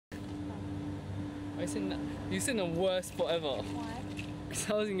You're in the worst spot ever. Why? Because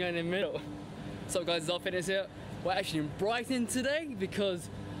I wasn't going in the middle. So guys, it's our fitness here. We're actually in Brighton today because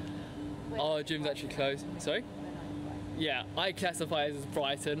our gym's actually closed. Sorry? Yeah, I classify it as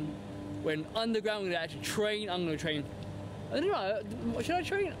Brighton. When underground, we're going to actually train. I'm going to train. I don't know, should I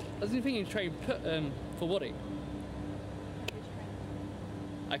train? I was thinking train for body.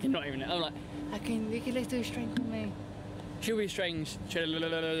 I cannot even, I'm like, let's do strength with me. She'll be training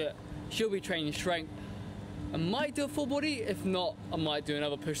strength. I might do a full body, if not, I might do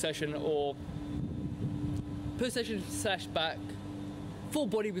another push session or push session / back. Full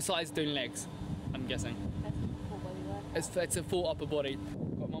body besides doing legs, I'm guessing. That's full body work. It's a full upper body.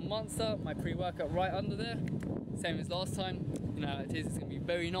 Got my Monster, my pre-workout right under there. Same as last time. You know how it is, it's gonna be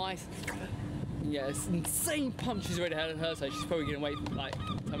very nice. Yeah, it's insane pump she's already had her, so she's probably gonna wait, like,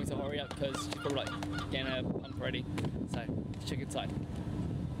 tell me to hurry up because she's probably like getting her pump ready. So, check it tight.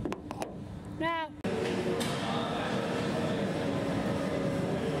 Now.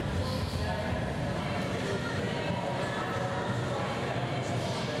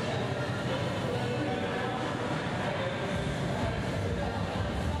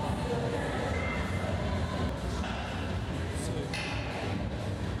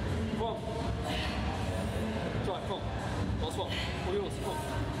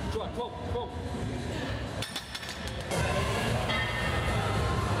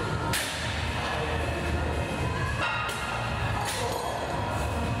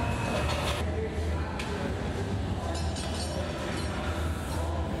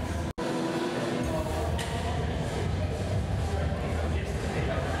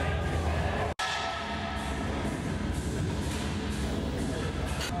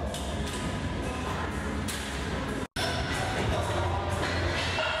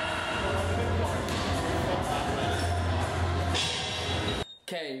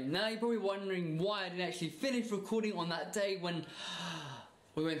 Okay, now you're probably wondering why I didn't actually finish recording on that day when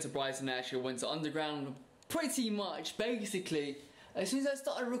we went to Brighton. Actually went to Underground. Pretty much, basically, as soon as I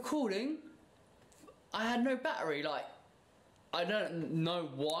started recording, I had no battery. Like, I don't know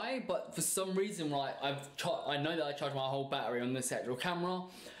why, but for some reason, like, I know that I charged my whole battery on this actual camera,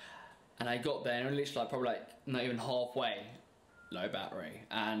 and I got there and it literally like probably like not even halfway low battery,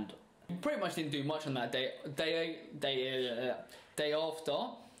 and pretty much didn't do much on that day after.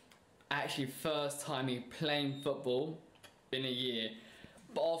 Actually, first time me playing football in a year.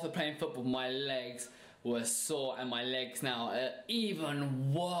 But after playing football, my legs were sore, and my legs now are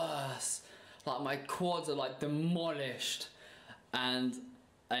even worse. Like, my quads are like demolished, and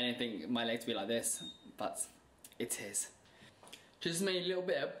I didn't think my legs would be like this, but it is. Just made a little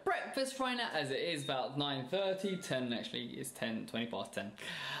bit of breakfast right now, as it is about 9:30, 10 actually, it's 20 past 10.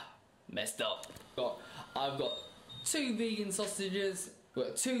 Messed up. I've got 2 vegan sausages,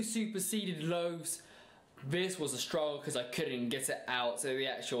 got 2 superseded loaves. This was a struggle because I couldn't get it out to the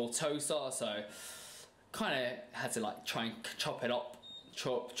actual toaster, so kind of had to like try and chop it up,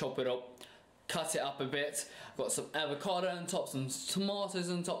 cut it up a bit. I've got some avocado on top, some tomatoes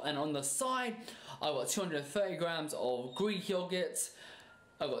on top, and on the side I've got 230 grams of Greek yogurt.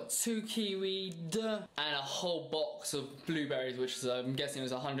 I've got 2 kiwi and a whole box of blueberries, which is, I'm guessing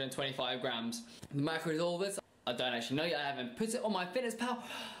was 125 grams. The macro is all this. I don't actually know yet. I haven't put it on my fitness pal,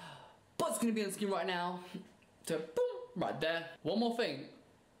 but it's gonna be on the screen right now. So boom, right there. One more thing.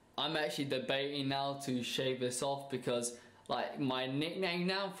 I'm actually debating now to shave this off because, like, my nickname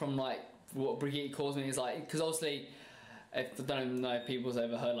now from like what Brigitte calls me is like, because obviously, if I don't know if people's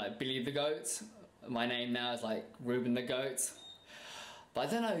ever heard like Billy the Goat, my name now is like Ruben the Goat. But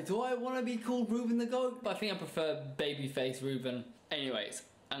I don't know, do I want to be called Ruben the Goat? But I think I prefer babyface Ruben. Anyways,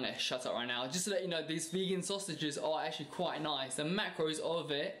 I'm going to shut up right now. Just to let you know, these vegan sausages are actually quite nice. The macros of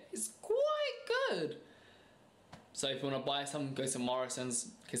it is quite good. So if you want to buy some, go to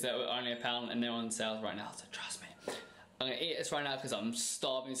Morrison's, because they're only £1 and they're on sale right now, so trust me. I'm going to eat this right now because I'm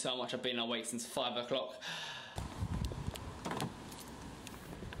starving so much. I've been awake since 5 o'clock.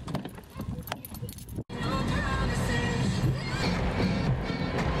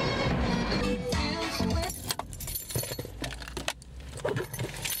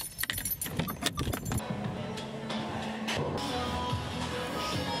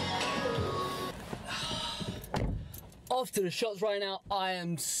 Off to the shots right now. I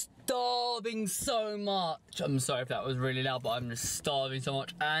am starving so much. I'm sorry if that was really loud, but I'm just starving so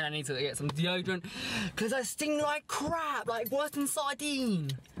much, and I need to get some deodorant because I sting like crap, like worse than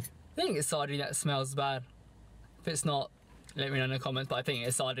sardine. I think it's sardine that smells bad. If it's not, let me know in the comments, but I think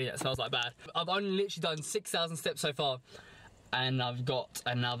it's sardine that smells like bad. I've only literally done 6,000 steps so far, and I've got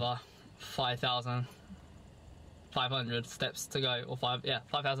another 5,500 steps to go, or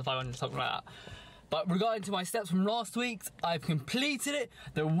 5,500, something like that. But regarding to my steps from last week, I've completed it.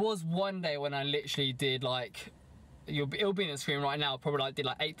 There was one day when I literally did like, it'll be in the screen right now, probably like did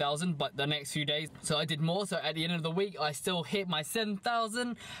like 8,000, but the next few days, so I did more. So at the end of the week, I still hit my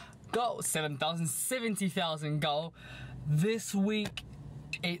 7,000 goal, 70,000 goal. This week,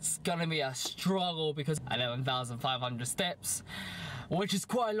 it's gonna be a struggle because 11,500 steps, which is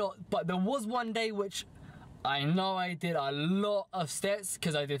quite a lot. But there was one day which I know I did a lot of steps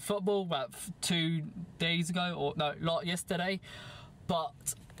because I did football about 2 days ago, or no, yesterday.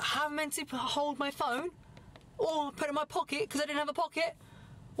 But I haven't meant to hold my phone or put it in my pocket because I didn't have a pocket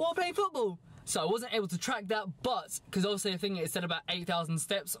while playing football. So I wasn't able to track that, but because obviously I think it said about 8,000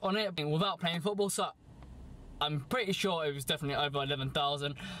 steps on it without playing football, so I'm pretty sure it was definitely over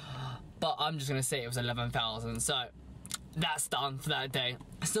 11,000, but I'm just gonna say it was 11,000. So that's done for that day.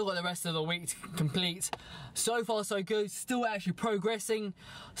 Still got the rest of the week to complete. So far so good, still actually progressing,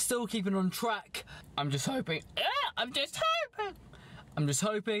 still keeping on track. I'm just hoping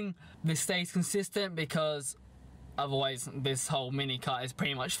this stays consistent, because otherwise this whole mini cut is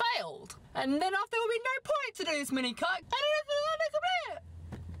pretty much failed. And then after there will be no point to do this mini cut, and then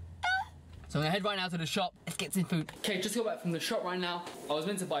so I'm gonna head right now to the shop. Let's get some food. Okay, just got back from the shop right now. I was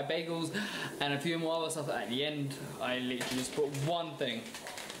meant to buy bagels and a few more other stuff. At the end, I literally just bought one thing.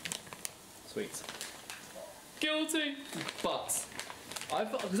 Sweets. Guilty. But I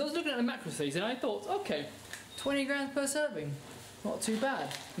thought, because I was looking at the macro series and I thought, okay, 20 grams per serving, not too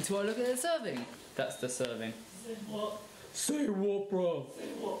bad. Until I look at the serving. That's the serving. Say what? Say what, bro? Say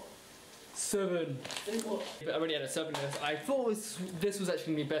what? 7. Say what? I already had a serving list. I thought this was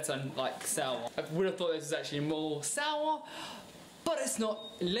actually gonna be better and like sour. I would have thought this was actually more sour, but it's not.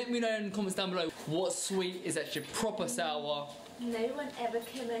 Let me know in the comments down below what sweet is actually proper sour. No one ever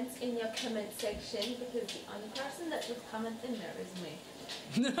comments in your comment section, because the only person that would comment in there is me.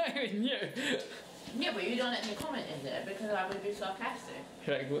 Not even you. Yeah, but you don't let me comment in there because I would be sarcastic.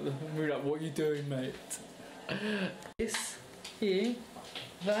 Like, what are you doing, mate? This, here,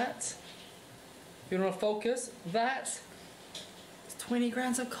 that. You wanna focus? That. It's 20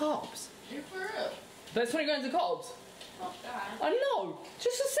 grams of carbs. You for real? That's 20 grams of carbs. Oh God. I know,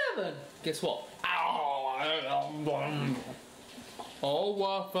 just a 7. Guess what? Ow! Oh,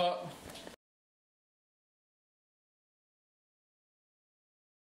 worth it.